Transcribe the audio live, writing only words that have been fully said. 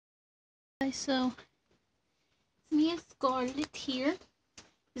guys, so it's me and Scarlett here.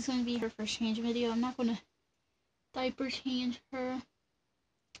 This is going to be her first change video. I'm not going to diaper change her.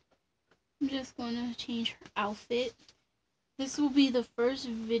 I'm just going to change her outfit. This will be the first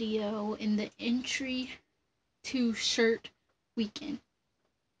video in the entry to shirt weekend.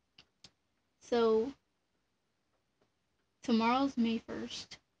 So tomorrow's May 1st.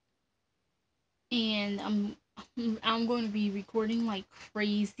 And I'm going to be recording like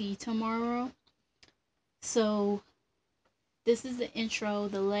crazy tomorrow. So this is the intro,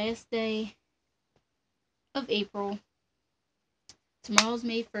 the last day of April. Tomorrow's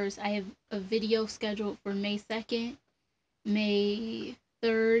May 1st. I have a video scheduled for May 2nd, May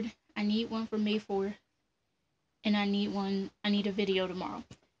 3rd. I need one for May 4th. And I need a video tomorrow.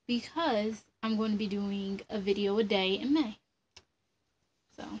 Because I'm going to be doing a video a day in May.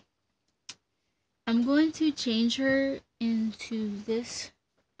 So I'm going to change her into this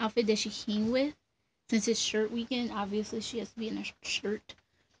outfit that she came with. Since it's shirt weekend, obviously she has to be in a shirt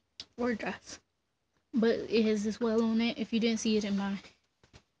or a dress. But it has this well on it. If you didn't see it in my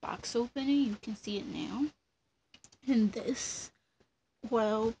box opening, you can see it now. And this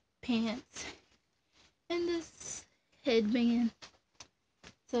well pants and this headband.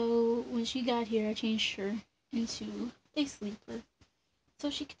 So when she got here, I changed her into a sleeper so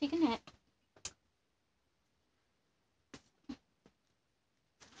she could take a nap.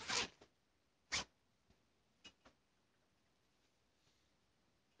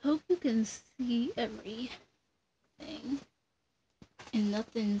 Hope you can see everything and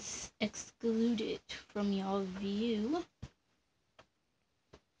nothing's excluded from y'all view.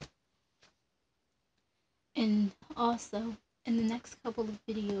 And also, in the next couple of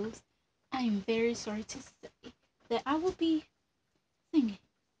videos, I am very sorry to say that I will be singing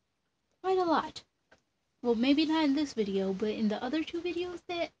quite a lot. Well, maybe not in this video, but in the other two videos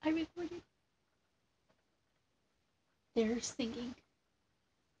that I recorded, they're singing.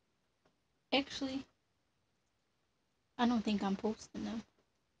 Actually, I don't think I'm posting them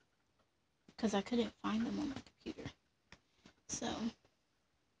because I couldn't find them on my computer. So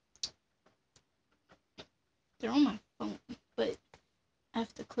they're on my phone, but I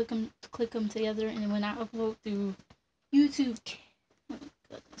have to click them together, and when I upload through YouTube, oh my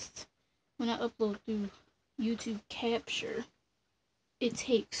goodness, when I upload through YouTube Capture, it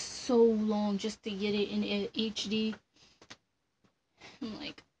takes so long just to get it in HD. I'm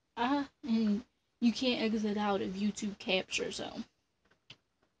like, and you can't exit out of YouTube Capture, so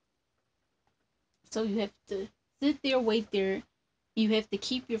you have to sit there, wait there. You have to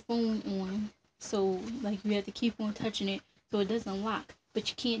keep your phone on, so like you have to keep on touching it so it doesn't lock, but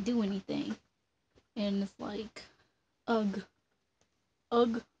you can't do anything. And it's like, ugh,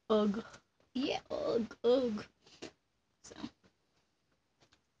 yeah, ugh. So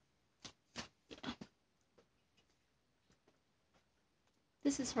yeah,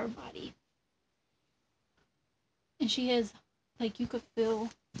 this is her body, and she has, like, you could feel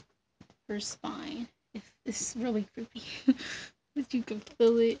her spine. If it's really creepy, but you can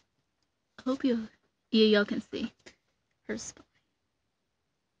feel it. I hope y'all can see her spine.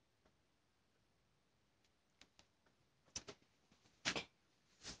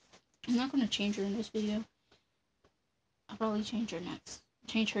 I'm not gonna change her in this video. I'll probably change her next.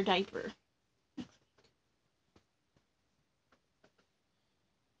 Change her diaper.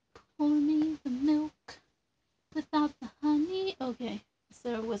 Pour me the milk without the honey. Okay,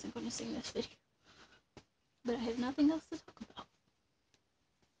 so I wasn't gonna sing this video, but I have nothing else to talk about.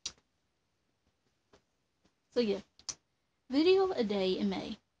 So yeah, video a day in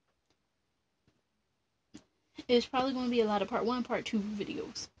May. It's probably going to be a lot of part 1, part 2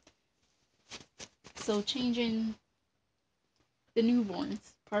 videos. So changing the newborns,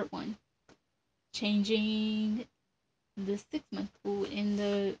 part 1. Changing the 6-month-old and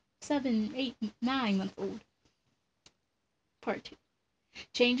the 7, 8, 9-month-old, part 2.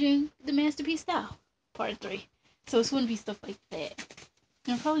 Changing the masterpiece style, part 3. So it's going to be stuff like that.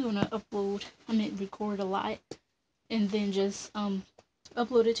 And I'm probably going to record a lot and then just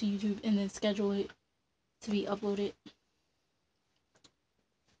upload it to YouTube and then schedule it to be uploaded.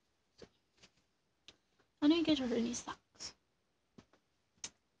 I didn't get her any socks.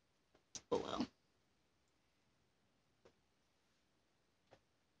 Oh well.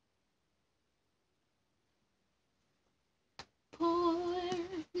 Poor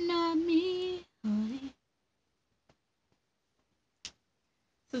not me, honey.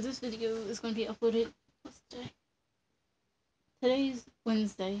 So this video is going to be uploaded. What's today? Today's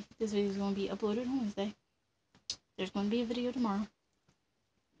Wednesday. This video is going to be uploaded on Wednesday. There's going to be a video tomorrow.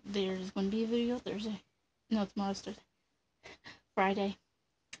 There's going to be a video Thursday. No, tomorrow's Thursday. Friday.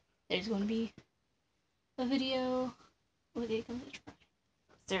 there's going to be a video. What day comes it?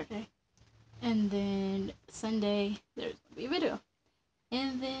 Saturday. And then Sunday, there's going to be a video.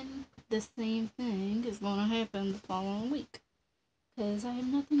 And then the same thing is going to happen the following week. Because I have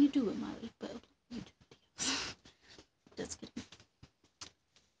nothing to do with my life but upload YouTube videos. Just kidding.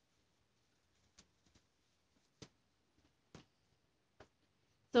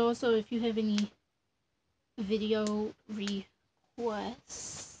 So also, if you have any video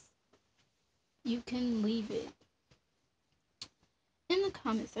requests, you can leave it in the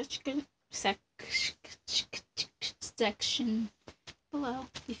comment section below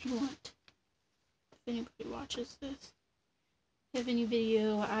if you want. If anybody watches this, have any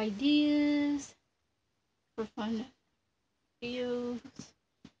video ideas for fun videos?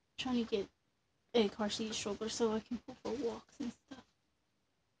 I'm trying to get a car seat stroller so I can go for walks and stuff.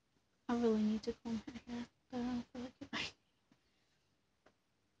 I really need to comb her hair, but I don't feel like it right now.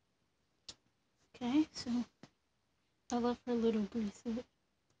 Okay, so I love her little bracelet.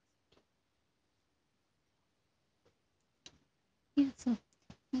 Yeah, so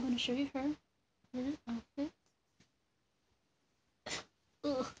I'm gonna show you her outfit.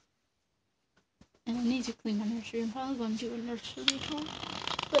 Ugh. And I need to clean my nursery. I'm probably gonna do a nursery haul,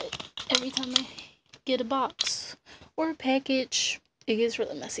 but every time I get a box or a package, it gets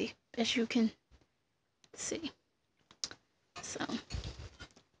really messy, as you can see. So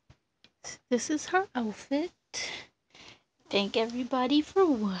this is her outfit. Thank everybody for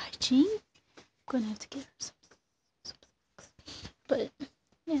watching. I'm gonna have to get her some socks. But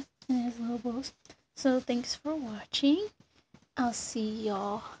yeah, and it has little bows. So thanks for watching. I'll see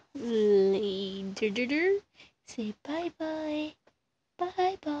y'all later. Say bye bye.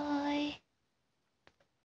 Bye bye.